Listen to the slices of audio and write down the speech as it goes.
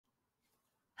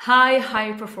Hi,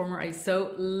 high performer. I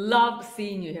so love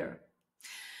seeing you here.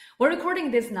 We're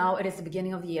recording this now. It is the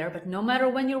beginning of the year, but no matter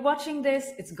when you're watching this,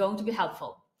 it's going to be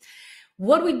helpful.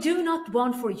 What we do not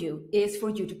want for you is for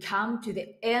you to come to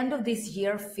the end of this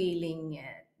year feeling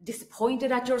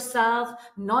disappointed at yourself,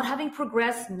 not having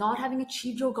progressed, not having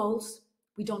achieved your goals.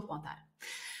 We don't want that.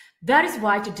 That is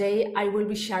why today I will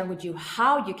be sharing with you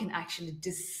how you can actually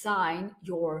design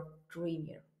your dream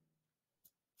year.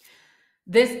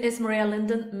 This is Maria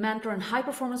Linden, mentor and high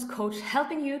performance coach,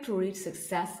 helping you to reach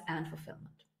success and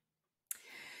fulfillment.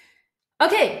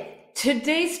 Okay,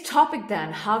 today's topic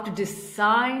then, how to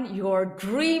design your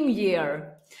dream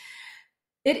year.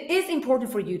 It is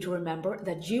important for you to remember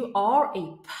that you are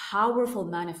a powerful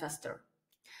manifester.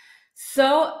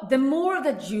 So the more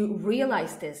that you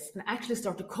realize this and actually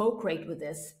start to co-create with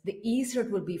this, the easier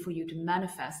it will be for you to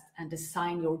manifest and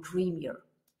design your dream year.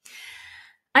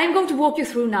 I'm going to walk you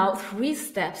through now 3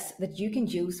 steps that you can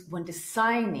use when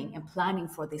designing and planning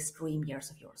for these dream years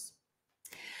of yours.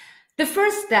 The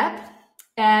first step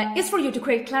is for you to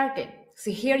create clarity.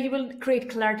 So here you will create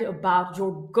clarity about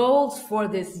your goals for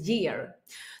this year.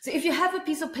 So if you have a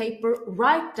piece of paper,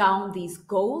 write down these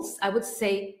goals. I would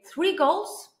say 3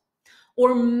 goals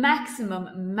or maximum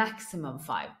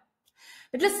 5.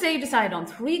 But let's say you decide on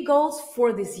 3 goals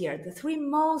for this year, the 3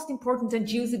 most important and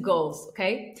juicy goals,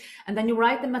 okay? And then you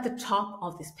write them at the top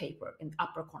of this paper in the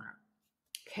upper corner,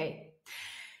 okay?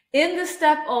 In this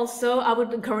step also, I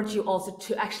would encourage you also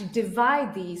to actually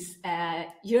divide these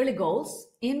yearly goals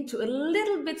into a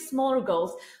little bit smaller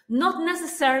goals, not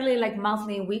necessarily like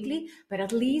monthly and weekly, but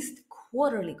at least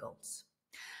quarterly goals.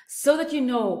 So that you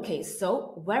know, okay,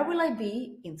 so where will I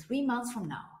be in 3 months from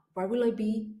now? Where will I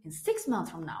be in 6 months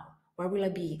from now? Where will I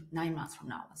be 9 months from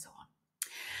now, and so on.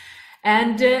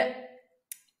 And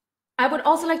I would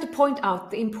also like to point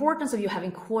out the importance of you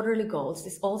having quarterly goals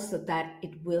is also that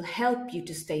it will help you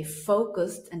to stay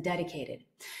focused and dedicated.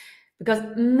 Because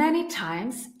many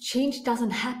times change doesn't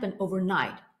happen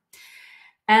overnight.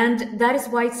 And that is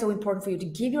why it's so important for you to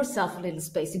give yourself a little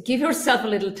space, to give yourself a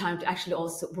little time to actually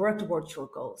also work towards your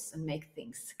goals and make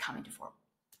things come into form.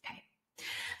 Okay.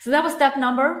 So that was step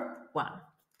number 1.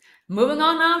 Moving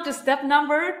on now to step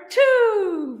number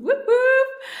 2. Whoop, whoop.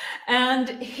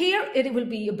 And here it will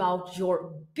be about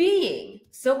your being.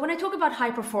 So when I talk about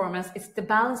high performance, it's the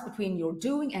balance between your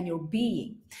doing and your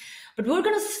being. But we're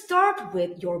going to start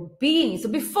with your being. So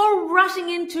before rushing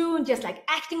into and just like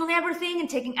acting on everything and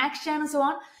taking action and so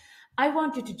on, I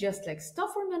want you to just like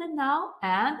stop for a minute now,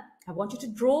 and I want you to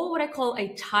draw what I call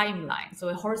a timeline. So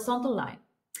a horizontal line.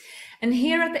 And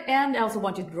here at the end, I also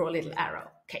want you to draw a little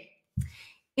arrow. Okay.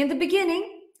 In the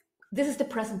beginning, this is the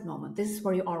present moment. This is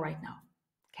where you are right now,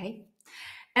 okay?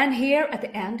 And here at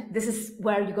the end, this is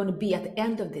where you're going to be at the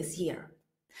end of this year.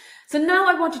 So now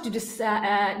I want you to just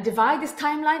divide this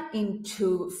timeline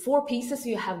into 4 pieces. So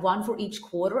you have 1 for each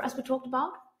quarter, as we talked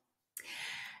about.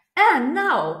 And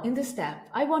now, in this step,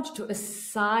 I want you to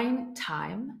assign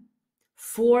time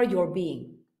for your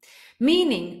being,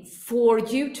 meaning for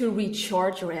you to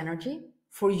recharge your energy,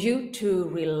 for you to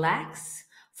relax,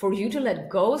 for you to let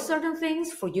go of certain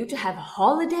things, for you to have a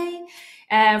holiday,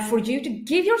 for you to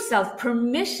give yourself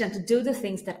permission to do the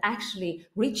things that actually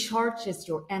recharges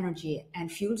your energy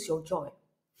and fuels your joy.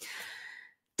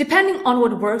 Depending on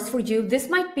what works for you, this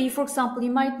might be, for example,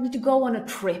 you might need to go on a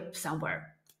trip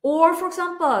somewhere. Or, for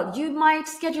example, you might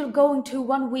schedule going to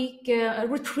 1 week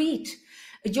retreat,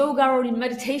 a yoga or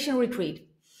meditation retreat.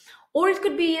 Or it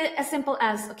could be as simple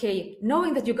as, okay,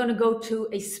 knowing that you're going to go to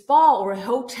a spa or a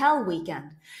hotel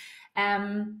weekend.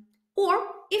 Or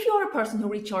if you're a person who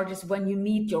recharges when you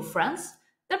meet your friends,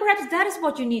 then perhaps that is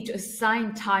what you need to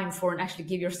assign time for and actually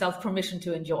give yourself permission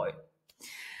to enjoy.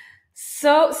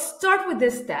 So start with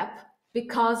this step,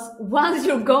 because once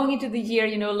you're going into the year,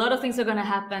 you know, a lot of things are going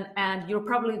to happen and you're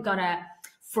probably going to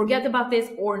forget about this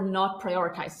or not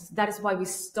prioritize. That is why we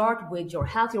start with your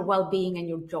health, your well-being, and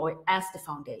your joy as the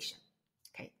foundation.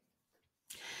 Okay.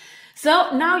 So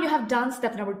now you have done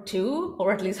step number 2,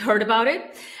 or at least heard about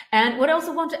it. And what I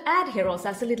also want to add here also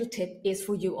as a little tip is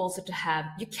for you also to have,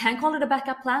 you can call it a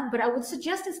backup plan, but I would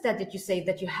suggest instead that you say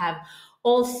that you have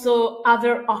also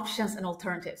other options and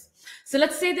alternatives. So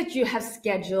let's say that you have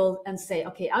scheduled and say,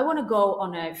 okay, I want to go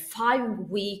on a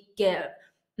 5-week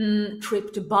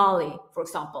trip to Bali, for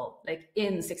example, like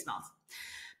in 6 months.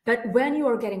 But when you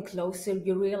are getting closer,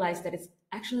 you realize that it's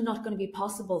actually not going to be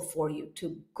possible for you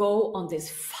to go on this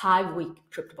 5-week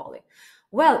trip to Bali.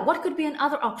 Well, what could be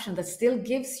another option that still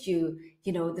gives you,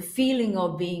 you know, the feeling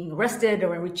of being rested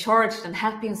or recharged and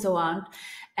happy and so on?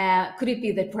 Could it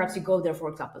be that perhaps you go there, for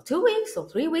example, 2 weeks or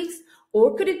 3 weeks?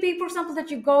 Or could it be, for example,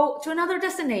 that you go to another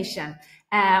destination?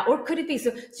 Or could it be,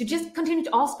 so just continue to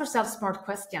ask yourself smart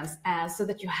questions so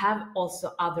that you have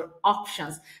also other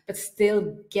options, but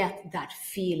still get that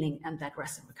feeling and that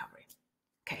rest and recovery.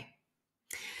 Okay.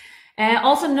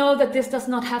 Also know that this does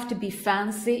not have to be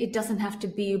fancy. It doesn't have to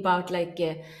be about like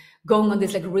going on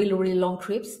these like really, really long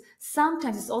trips.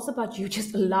 Sometimes it's also about you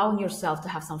just allowing yourself to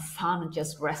have some fun and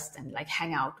just rest and like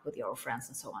hang out with your friends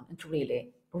and so on, and to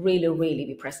really, really, really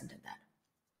be present in that.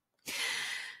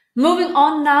 Moving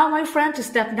on now, my friend, to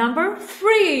step number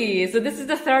 3. So this is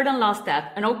the third and last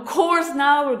step. And of course,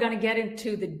 now we're going to get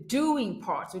into the doing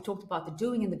parts. We talked about the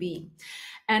doing and the being.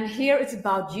 And here it's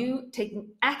about you taking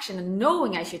action and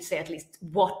knowing, I should say at least,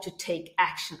 what to take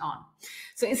action on.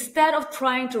 So instead of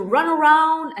trying to run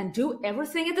around and do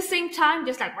everything at the same time,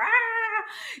 just like,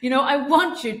 I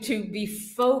want you to be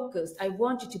focused. I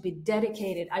want you to be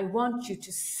dedicated. I want you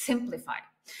to simplify.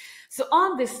 So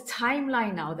on this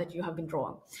timeline now that you have been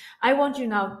drawing, I want you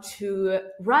now to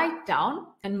write down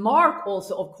and mark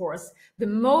also, of course, the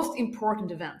most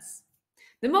important events.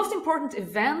 The most important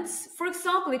events, for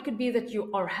example, it could be that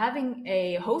you are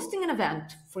hosting an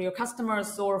event for your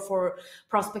customers or for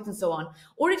prospects and so on.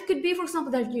 Or it could be, for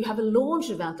example, that you have a launch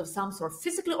event of some sort,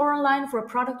 physically or online, for a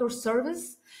product or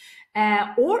service.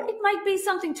 Or it might be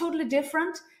something totally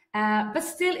different, but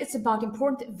still it's about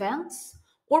important events.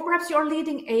 Or perhaps you're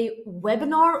leading a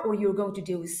webinar, or you're going to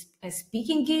do a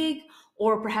speaking gig,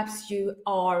 or perhaps you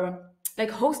are like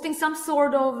hosting some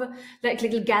sort of like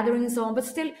little gathering and so on, but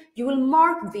still you will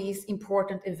mark these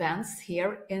important events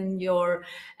here in your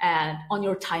on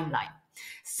your timeline,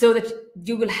 so that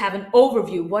you will have an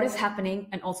overview what is happening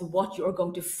and also what you are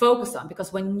going to focus on.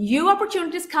 Because when new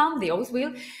opportunities come, they always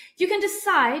will, you can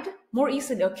decide more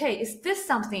easily, okay, is this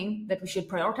something that we should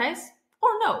prioritize, or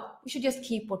no, we should just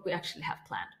keep what we actually have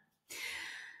planned.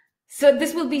 So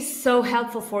this will be so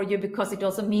helpful for you, because it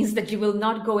also means that you will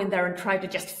not go in there and try to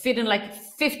just fit in like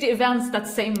 50 events that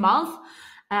same month,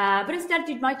 but instead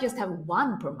you might just have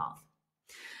one per month.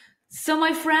 So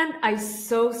my friend, I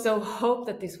so hope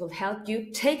that this will help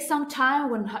you. Take some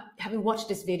time when having watched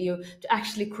this video to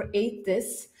actually create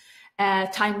this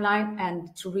timeline,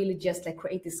 and to really just like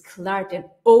create this clarity and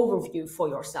overview for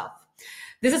yourself.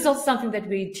 This is also something that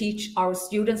we teach our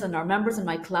students and our members and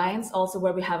my clients also,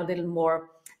 where we have a little more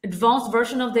advanced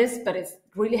version of this, but it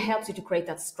really helps you to create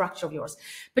that structure of yours.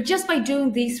 But just by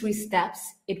doing these 3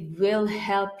 steps, it will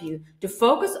help you to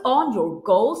focus on your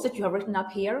goals that you have written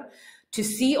up here, to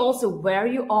see also where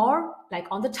you are, like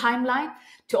on the timeline,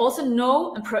 to also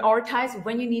know and prioritize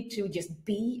when you need to just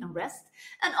be and rest,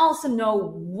 and also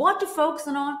know what to focus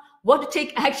on, what to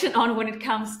take action on when it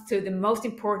comes to the most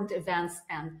important events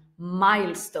and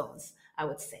milestones, I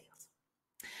would say.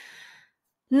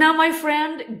 Now, my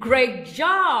friend, great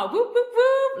job. Whoop, whoop,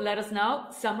 whoop. Let us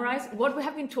now summarize what we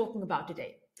have been talking about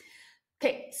today.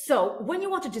 Okay, so when you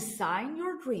want to design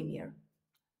your dream year,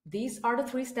 these are the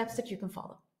 3 steps that you can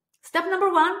follow. Step number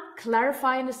 1,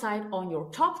 clarify and decide on your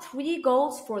top 3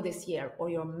 goals for this year, or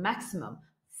your maximum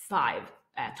 5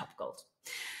 top goals.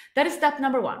 That is step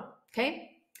number 1,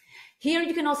 okay? Here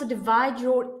you can also divide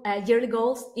your yearly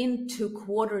goals into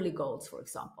quarterly goals, for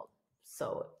example.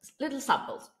 So little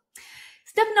sub-goals.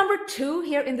 Step number 2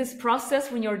 here in this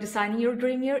process, when you're designing your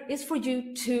dream year, is for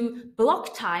you to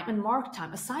block time and mark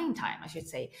time, assign time, I should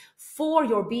say, for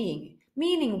your being.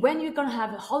 Meaning when you're going to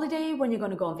have a holiday, when you're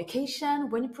going to go on vacation,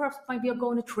 when you perhaps might be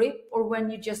going on a trip, or when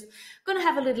you're just going to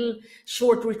have a little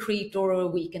short retreat or a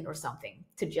weekend or something,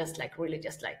 to just like really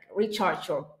just like recharge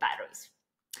your batteries.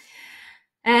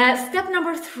 Step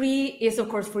number 3 is, of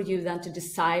course, for you then to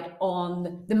decide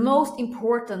on the most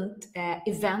important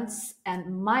events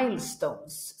and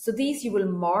milestones. So these you will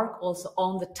mark also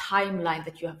on the timeline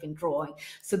that you have been drawing,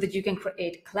 so that you can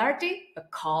create clarity, a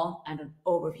calm, and an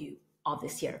overview of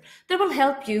this year. That will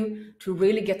help you to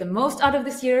really get the most out of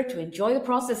this year, to enjoy the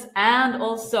process, and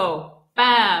also,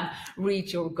 bam,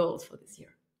 reach your goals for this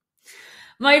year.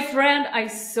 My friend, I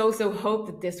so hope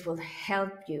that this will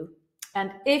help you.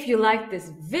 And if you like this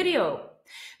video,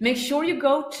 make sure you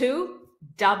go to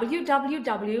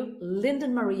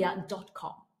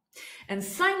www.lindenmaria.com and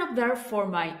sign up there for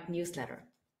my newsletter,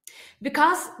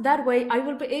 because that way I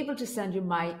will be able to send you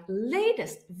my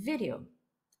latest video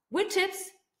with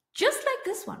tips just like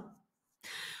this one,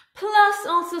 plus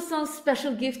also some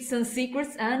special gifts and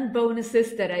secrets and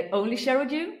bonuses that I only share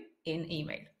with you in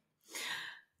email.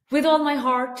 With all my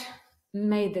heart,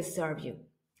 may this serve you.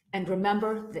 And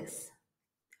remember this: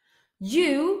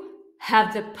 you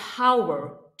have the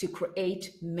power to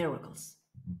create miracles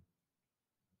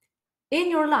in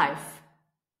your life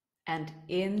and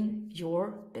in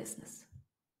your business.